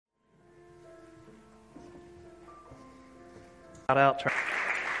out.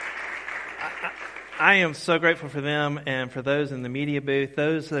 I am so grateful for them and for those in the media booth,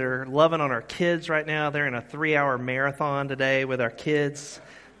 those that are loving on our kids right now. They're in a 3-hour marathon today with our kids.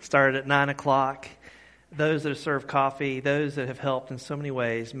 Started at 9 o'clock. Those that have served coffee, those that have helped in so many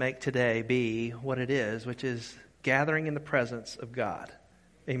ways make today be what it is, which is gathering in the presence of God.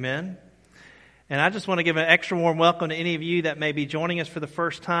 Amen? And I just want to give an extra warm welcome to any of you that may be joining us for the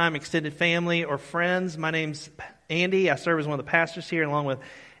first time, extended family or friends. My name's Andy. I serve as one of the pastors here along with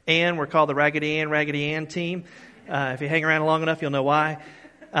Ann. We're called the Raggedy Ann team. If you hang around long enough, you'll know why.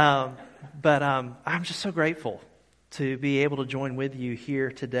 But I'm just so grateful to be able to join with you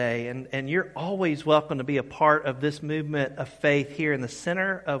here today. And you're always welcome to be a part of this movement of faith here in the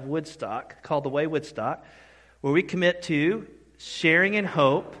center of Woodstock, called the Way Woodstock, where we commit to sharing in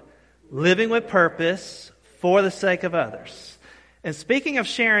hope, living with purpose for the sake of others. And speaking of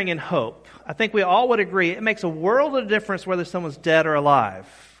sharing in hope, I think we all would agree it makes a world of difference whether someone's dead or alive.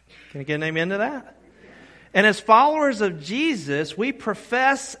 Can you get an amen to that? And as followers of Jesus, we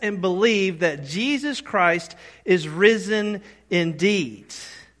profess and believe that Jesus Christ is risen indeed.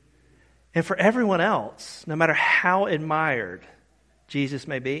 And for everyone else, no matter how admired Jesus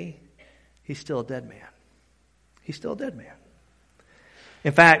may be, he's still a dead man. He's still a dead man.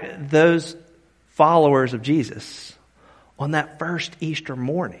 In fact, those followers of Jesus, on that first Easter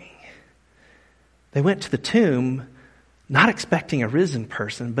morning, they went to the tomb not expecting a risen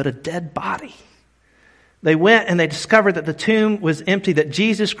person, but a dead body. They went and they discovered that the tomb was empty, that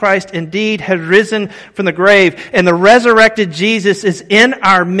Jesus Christ indeed had risen from the grave, and the resurrected Jesus is in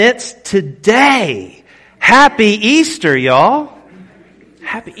our midst today. Happy Easter, y'all.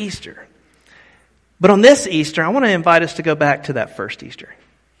 Happy Easter. But on this Easter, I want to invite us to go back to that first Easter.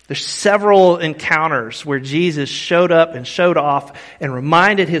 There's several encounters where Jesus showed up and showed off and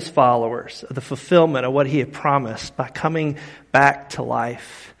reminded his followers of the fulfillment of what he had promised by coming back to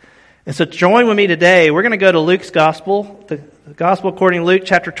life. And so join with me today. We're going to go to Luke's Gospel, the Gospel according to Luke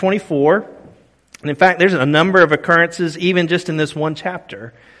chapter 24. And in fact, there's a number of occurrences, even just in this one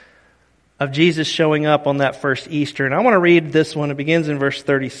chapter, of Jesus showing up on that first Easter. And I want to read this one. It begins in verse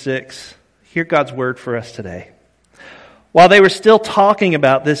 36. Hear God's word for us today. While they were still talking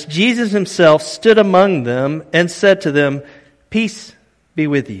about this, Jesus himself stood among them and said to them, "Peace be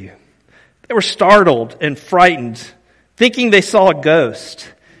with you." They were startled and frightened, thinking they saw a ghost.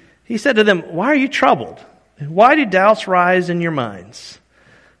 He said to them, "Why are you troubled? And why do doubts rise in your minds?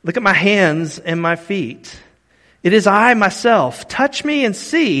 Look at my hands and my feet. It is I myself. Touch me and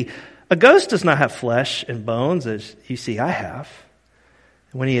see. A ghost does not have flesh and bones as you see I have."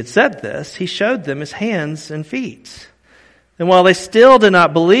 And when he had said this, he showed them his hands and feet. And while they still did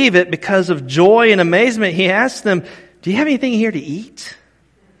not believe it because of joy and amazement, he asked them, "Do you have anything here to eat?"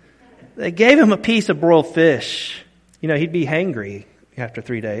 They gave him a piece of broiled fish. You know, he'd be hangry after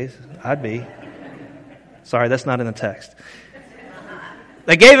 3 days. I'd be. Sorry, that's not in the text.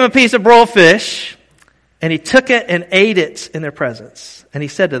 They gave him a piece of broiled fish, and he took it and ate it in their presence. And he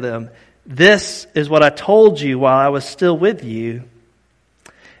said to them, "This is what I told you while I was still with you.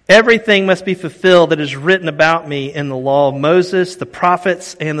 Everything must be fulfilled that is written about me in the law of Moses, the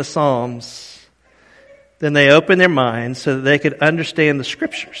prophets, and the Psalms." Then they opened their minds so that they could understand the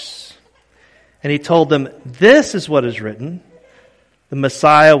Scriptures. And he told them, "This is what is written. The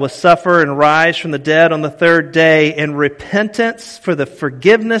Messiah will suffer and rise from the dead on the third day, and repentance for the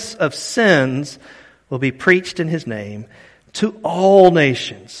forgiveness of sins will be preached in his name to all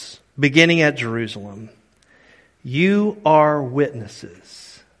nations, beginning at Jerusalem. You are witnesses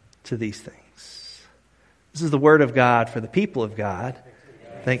to these things." This is the word of God for the people of God.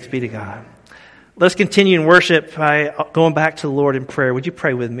 Thanks be to God. Let's continue in worship by going back to the Lord in prayer. Would you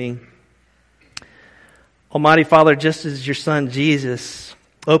pray with me? Almighty Father, just as your Son Jesus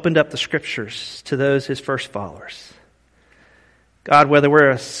opened up the Scriptures to those his first followers, God, whether we're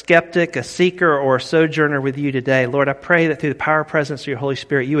a skeptic, a seeker, or a sojourner with you today, Lord, I pray that through the power and presence of your Holy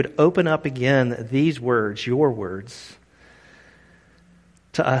Spirit, you would open up again these words, your words,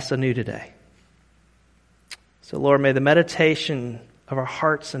 to us anew today. So, Lord, may the meditation of our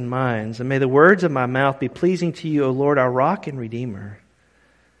hearts and minds, and may the words of my mouth be pleasing to you, O Lord, our rock and redeemer.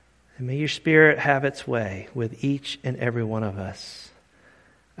 And may your Spirit have its way with each and every one of us.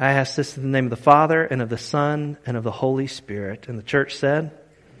 I ask this in the name of the Father, and of the Son, and of the Holy Spirit. And the church said,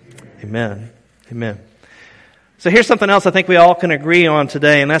 Amen. Amen. So here's something else I think we all can agree on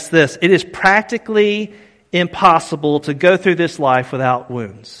today, and that's this. It is practically impossible to go through this life without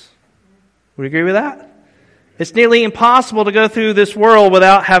wounds. Would you agree with that? It's nearly impossible to go through this world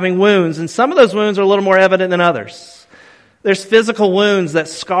without having wounds. And some of those wounds are a little more evident than others. There's physical wounds that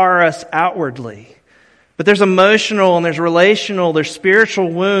scar us outwardly. But there's emotional and there's relational, there's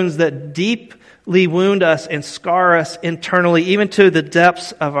spiritual wounds that deeply wound us and scar us internally, even to the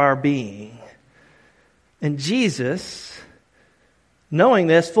depths of our being. And Jesus, knowing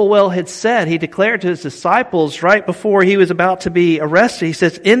this, full well had said, he declared to his disciples right before he was about to be arrested, he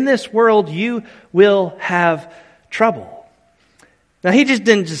says, in this world you will have trouble. Now he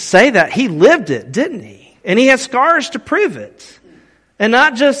didn't just say that, he lived it, didn't he? And he had scars to prove it. And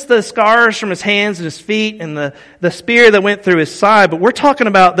not just the scars from his hands and his feet and the spear that went through his side, but we're talking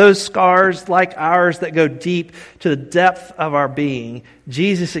about those scars like ours that go deep to the depth of our being.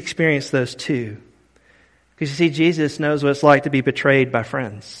 Jesus experienced those too. Because you see, Jesus knows what it's like to be betrayed by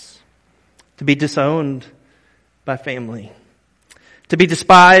friends, to be disowned by family, to be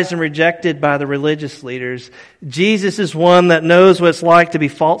despised and rejected by the religious leaders. Jesus is one that knows what it's like to be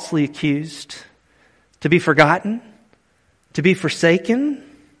falsely accused, to be forgotten, to be forsaken.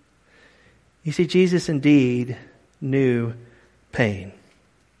 You see, Jesus indeed knew pain.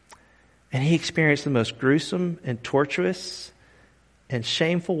 And he experienced the most gruesome and tortuous and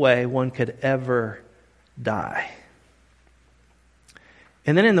shameful way one could ever die.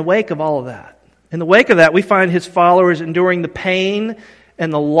 And then in the wake of all of that, we find his followers enduring the pain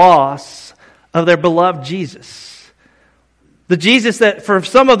and the loss of their beloved Jesus. The Jesus that for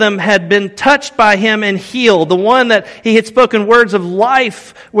some of them had been touched by him and healed. The one that he had spoken words of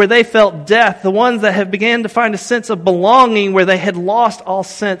life where they felt death. The ones that had began to find a sense of belonging where they had lost all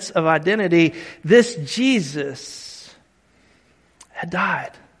sense of identity. This Jesus had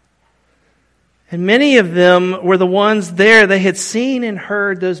died. And many of them were the ones there. They had seen and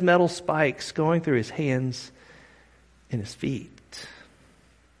heard those metal spikes going through his hands and his feet.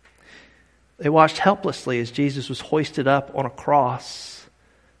 They watched helplessly as Jesus was hoisted up on a cross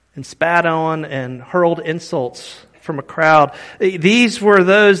and spat on and hurled insults from a crowd. These were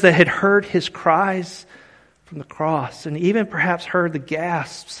those that had heard his cries from the cross and even perhaps heard the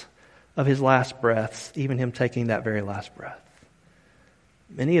gasps of his last breaths, even him taking that very last breath.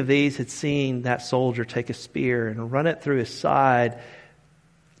 Many of these had seen that soldier take a spear and run it through his side,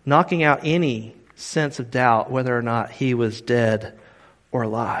 knocking out any sense of doubt whether or not he was dead or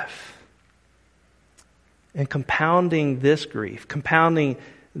alive. And compounding this grief, compounding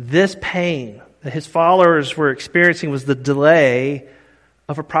this pain that his followers were experiencing was the delay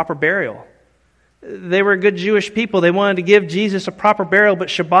of a proper burial. They were good Jewish people. They wanted to give Jesus a proper burial, but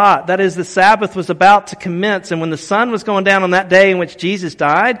Shabbat, that is the Sabbath, was about to commence. And when the sun was going down on that day in which Jesus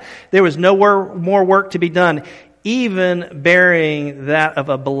died, there was no more work to be done, even burying that of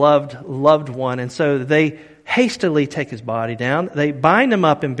a beloved loved one. And so they hastily take his body down. They bind him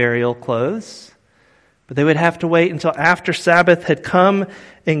up in burial clothes. But they would have to wait until after Sabbath had come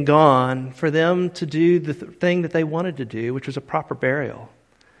and gone for them to do the thing that they wanted to do, which was a proper burial.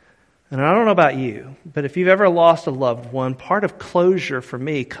 And I don't know about you, but if you've ever lost a loved one, part of closure for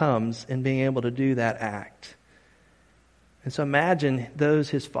me comes in being able to do that act. And so imagine those,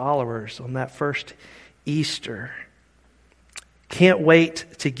 his followers, on that first Easter. Can't wait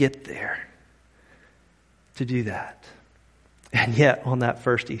to get there to do that. And yet, on that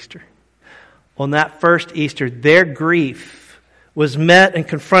first Easter, their grief was met and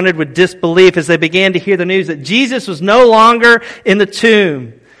confronted with disbelief as they began to hear the news that Jesus was no longer in the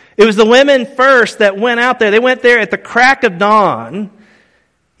tomb. It was the women first that went out there. They went there at the crack of dawn.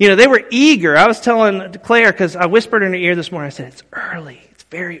 You know, they were eager. I was telling Claire, because I whispered in her ear this morning, I said, it's early. It's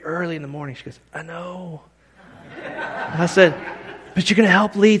very early in the morning. She goes, I know. I said, but you're going to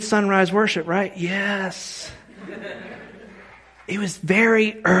help lead sunrise worship, right? Yes. It was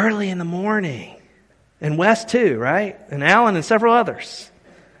very early in the morning. And Wes too, right? And Alan and several others.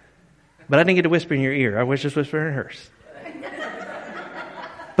 But I didn't get to whisper in your ear. I was just whispering in hers.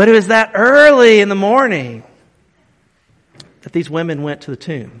 But it was that early in the morning that these women went to the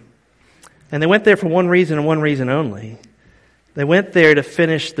tomb. And they went there for one reason and one reason only. They went there to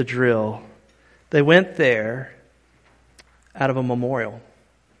finish the drill. They went there out of a memorial,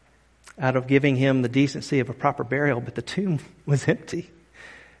 out of giving him the decency of a proper burial, but the tomb was empty.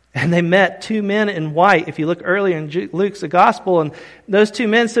 And they met two men in white. If you look earlier in Luke's gospel, and those two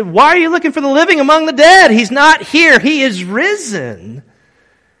men said, why are you looking for the living among the dead? He's not here. He is risen.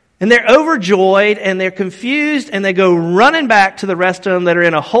 And they're overjoyed and they're confused and they go running back to the rest of them that are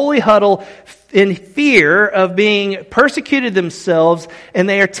in a holy huddle in fear of being persecuted themselves, and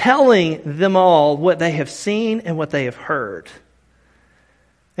they are telling them all what they have seen and what they have heard.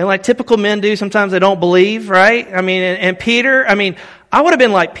 And like typical men do, sometimes they don't believe, right? I mean, and Peter, I would have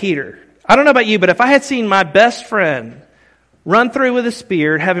been like Peter. I don't know about you, but if I had seen my best friend run through with a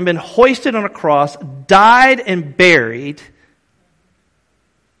spear, having been hoisted on a cross, died and buried,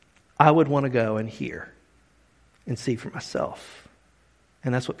 I would want to go and hear and see for myself.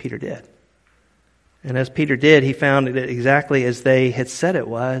 And that's what Peter did. And as Peter did, he found it exactly as they had said it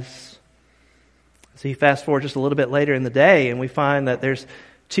was. So you fast forward just a little bit later in the day, and we find that there's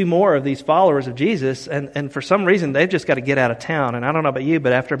two more of these followers of Jesus, and for some reason, they've just got to get out of town. And I don't know about you,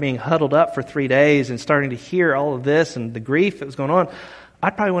 but after being huddled up for 3 days and starting to hear all of this and the grief that was going on,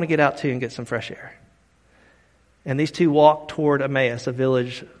 I'd probably want to get out too and get some fresh air. And these two walk toward Emmaus, a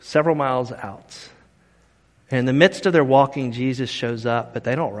village several miles out. And in the midst of their walking, Jesus shows up, but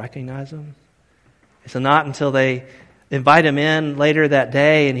they don't recognize him. It's not until they invite him in later that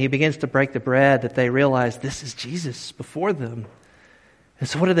day and he begins to break the bread that they realize this is Jesus before them. And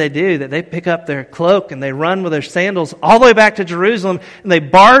so what do? That they pick up their cloak and they run with their sandals all the way back to Jerusalem, and they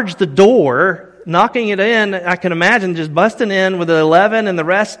barge the door, knocking it in. I can imagine just busting in with the 11 and the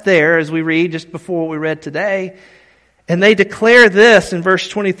rest there, as we read just before what we read today. And they declare this in verse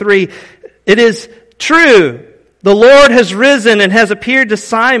 23, "It is true, the Lord has risen and has appeared to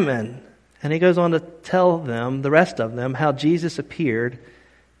Simon." And he goes on to tell them, the rest of them, how Jesus appeared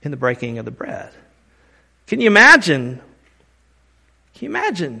in the breaking of the bread. Can you imagine? Can you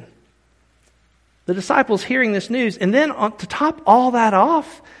imagine the disciples hearing this news? And then to top all that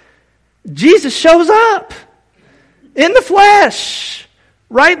off, Jesus shows up in the flesh,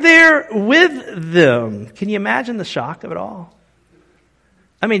 right there with them. Can you imagine the shock of it all?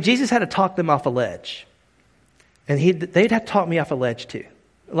 I mean, Jesus had to talk them off a ledge. And they'd have to talk me off a ledge too.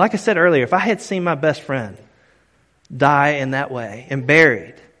 Like I said earlier, if I had seen my best friend die in that way and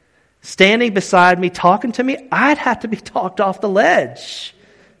buried, standing beside me, talking to me, I'd have to be talked off the ledge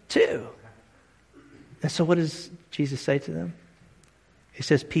too. And so what does Jesus say to them? He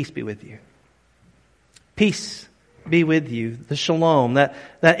says, "Peace be with you." Peace be with you. The shalom, that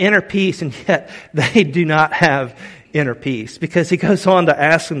inner peace, and yet they do not have inner peace. Because he goes on to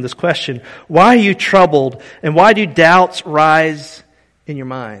ask them this question, "Why are you troubled, and why do doubts rise in your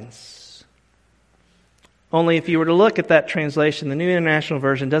minds?" Only if you were to look at that translation, the New International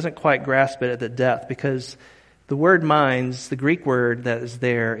Version doesn't quite grasp it at the depth, because the word minds, the Greek word that is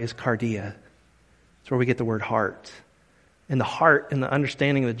there, is cardia. It's where we get the word heart. And the heart and the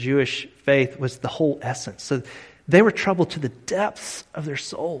understanding of the Jewish faith was the whole essence. So they were troubled to the depths of their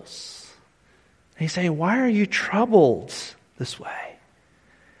souls. And he's saying, "Why are you troubled this way?"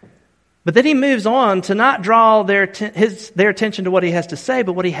 But then he moves on to not draw their attention to what he has to say,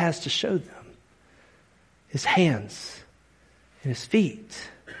 but what he has to show them. His hands and his feet,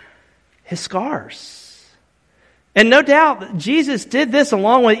 his scars. And no doubt Jesus did this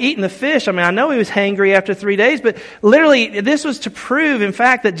along with eating the fish. I mean, I know he was hangry after 3 days, but literally this was to prove, in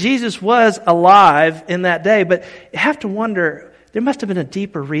fact, that Jesus was alive in that day. But you have to wonder, there must have been a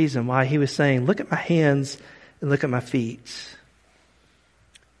deeper reason why he was saying, "Look at my hands and look at my feet."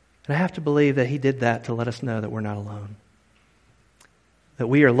 And I have to believe that he did that to let us know that we're not alone. That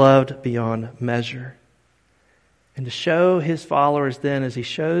we are loved beyond measure. And to show his followers then, as he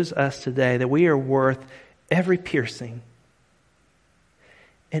shows us today, that we are worth every piercing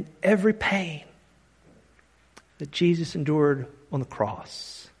and every pain that Jesus endured on the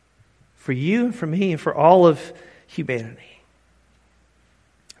cross. For you and for me and for all of humanity.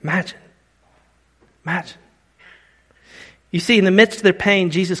 Imagine. You see, in the midst of their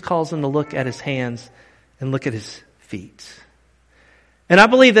pain, Jesus calls them to look at his hands and look at his feet. And I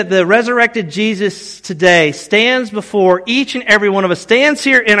believe that the resurrected Jesus today stands before each and every one of us, stands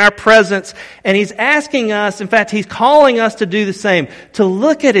here in our presence, and he's asking us, in fact, he's calling us to do the same, to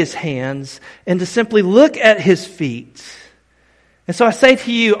look at his hands and to simply look at his feet. And so I say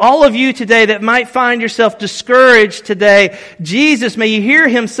to you, all of you today that might find yourself discouraged today, Jesus, may you hear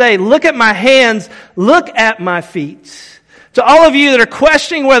him say, "Look at my hands, look at my feet." To all of you that are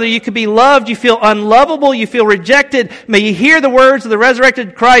questioning whether you could be loved, you feel unlovable, you feel rejected, may you hear the words of the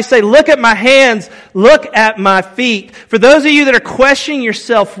resurrected Christ say, "Look at my hands, look at my feet." For those of you that are questioning your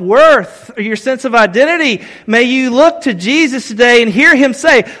self-worth or your sense of identity, may you look to Jesus today and hear him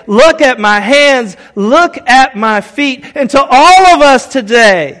say, "Look at my hands, look at my feet." And to all of us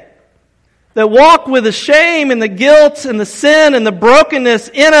today that walk with the shame and the guilt and the sin and the brokenness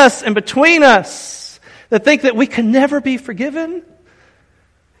in us and between us, that think that we can never be forgiven,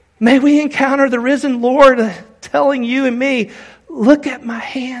 may we encounter the risen Lord telling you and me, "Look at my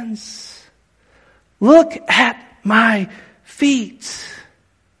hands. Look at my feet."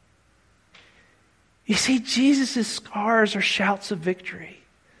 You see, Jesus' scars are shouts of victory.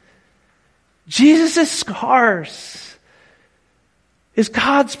 Jesus' scars is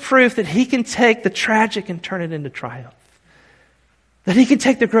God's proof that he can take the tragic and turn it into triumph. That he can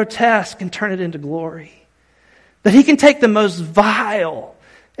take the grotesque and turn it into glory. That he can take the most vile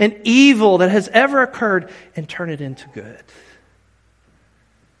and evil that has ever occurred and turn it into good.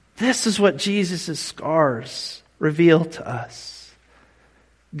 This is what Jesus' scars reveal to us.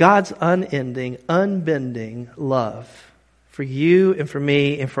 God's unending, unbending love for you and for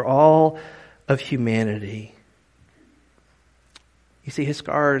me and for all of humanity. You see, his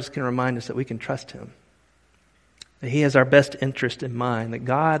scars can remind us that we can trust him, that he has our best interest in mind, that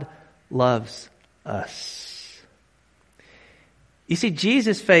God loves us. You see,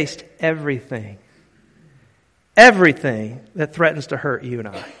 Jesus faced everything that threatens to hurt you and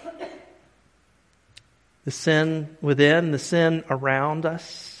I. The sin within, the sin around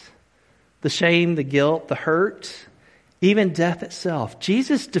us, the shame, the guilt, the hurt, even death itself.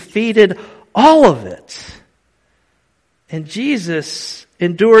 Jesus defeated all of it. And Jesus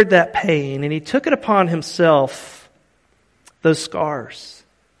endured that pain, and he took it upon himself, those scars.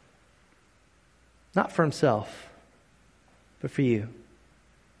 Not for himself, but for you,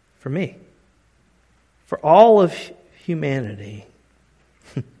 for me, for all of humanity.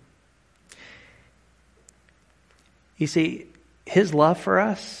 You see, his love for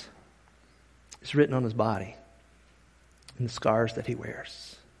us is written on his body and the scars that he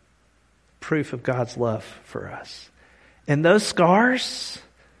wears. Proof of God's love for us. And those scars,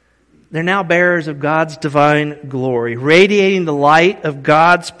 they're now bearers of God's divine glory, radiating the light of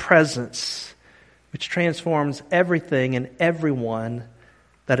God's presence, which transforms everything and everyone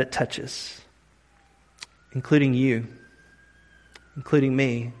that it touches, including you, including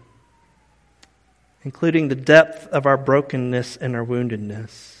me, including the depth of our brokenness and our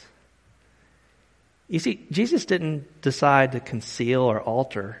woundedness. You see, Jesus didn't decide to conceal or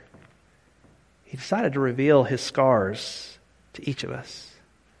alter. He decided to reveal his scars to each of us.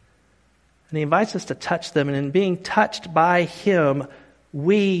 And he invites us to touch them. And in being touched by him,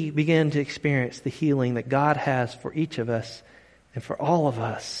 we begin to experience the healing that God has for each of us and for all of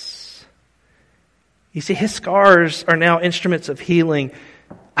us. You see, his scars are now instruments of healing.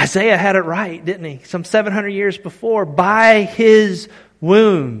 Isaiah had it right, didn't he? Some 700 years before, by his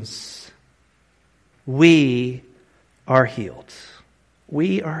wounds, we are healed.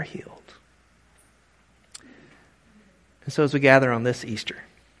 We are healed. And so as we gather on this Easter,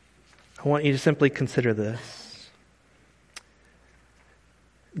 I want you to simply consider this.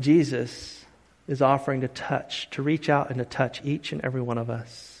 Jesus is offering to touch, to reach out and to touch each and every one of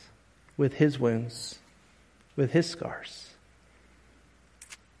us with his wounds, with his scars.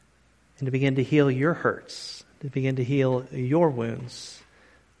 And to begin to heal your hurts, to begin to heal your wounds,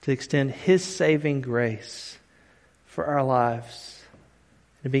 to extend his saving grace for our lives,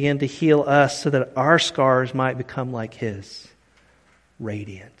 to begin to heal us so that our scars might become like his,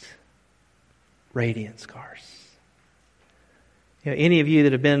 radiant scars. You know, any of you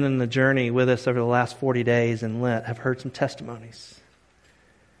that have been in the journey with us over the last 40 days in Lent have heard some testimonies.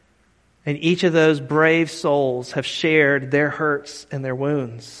 And each of those brave souls have shared their hurts and their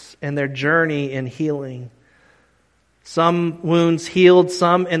wounds and their journey in healing. Some wounds healed,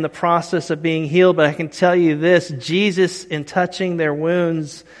 some in the process of being healed. But I can tell you this, Jesus, in touching their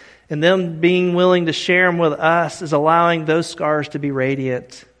wounds and them being willing to share them with us, is allowing those scars to be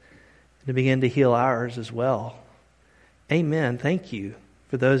radiant and to begin to heal ours as well. Amen. Thank you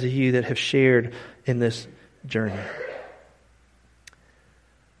for those of you that have shared in this journey.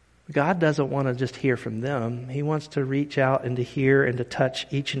 God doesn't want to just hear from them. He wants to reach out and to hear and to touch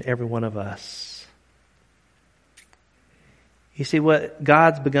each and every one of us. You see, what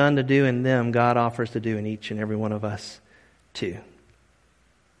God's begun to do in them, God offers to do in each and every one of us too.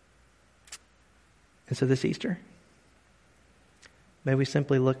 And so this Easter, may we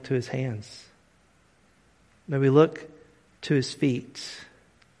simply look to his hands. May we look to his feet.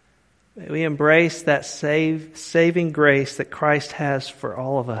 May we embrace that saving grace that Christ has for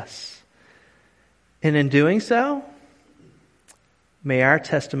all of us. And in doing so, may our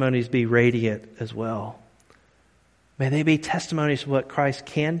testimonies be radiant as well. May they be testimonies of what Christ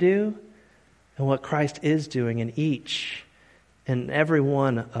can do and what Christ is doing in each and every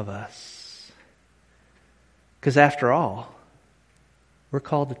one of us. Because after all, we're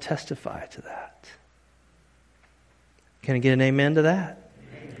called to testify to that. Can I get an amen to that?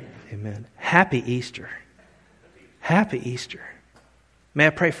 Amen. Happy Easter. Happy Easter. May I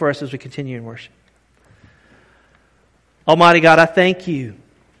pray for us as we continue in worship. Almighty God, I thank you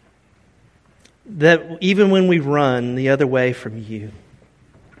that even when we run the other way from you,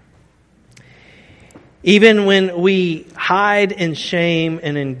 even when we hide in shame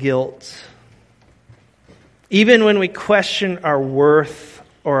and in guilt, even when we question our worth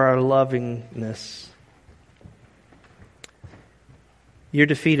or our lovingness, your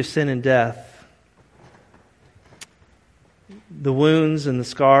defeat of sin and death, The wounds and the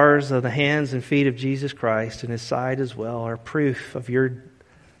scars of the hands and feet of Jesus Christ and his side as well are proof of your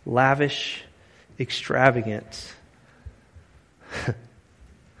lavish, extravagant,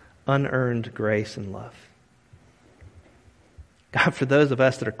 unearned grace and love. God, for those of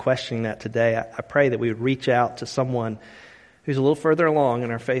us that are questioning that today, I pray that we would reach out to someone who's a little further along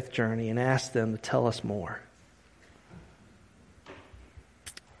in our faith journey and ask them to tell us more.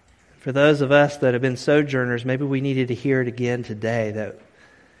 For those of us that have been sojourners, maybe we needed to hear it again today, that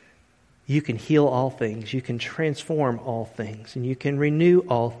you can heal all things, you can transform all things, and you can renew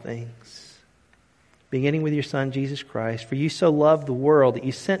all things. Beginning with your Son, Jesus Christ. For you so loved the world that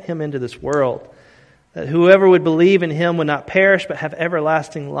you sent him into this world, that whoever would believe in him would not perish but have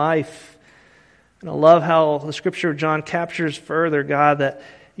everlasting life. And I love how the Scripture of John captures further, God, that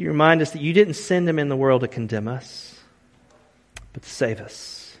you remind us that you didn't send him in the world to condemn us, but to save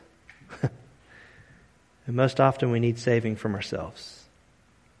us. And most often we need saving from ourselves.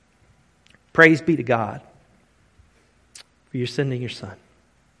 Praise be to God for your sending your Son.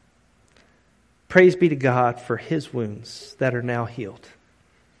 Praise be to God for his wounds that are now healed.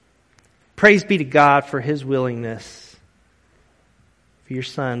 Praise be to God for his willingness for your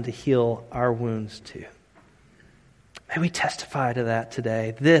Son to heal our wounds too. May we testify to that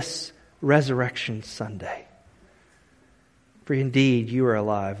today, this Resurrection Sunday. For indeed you are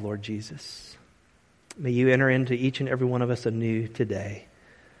alive, Lord Jesus. May you enter into each and every one of us anew today.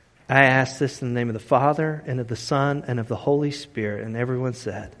 I ask this in the name of the Father, and of the Son, and of the Holy Spirit. And everyone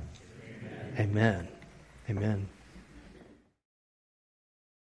said, Amen. Amen. Amen.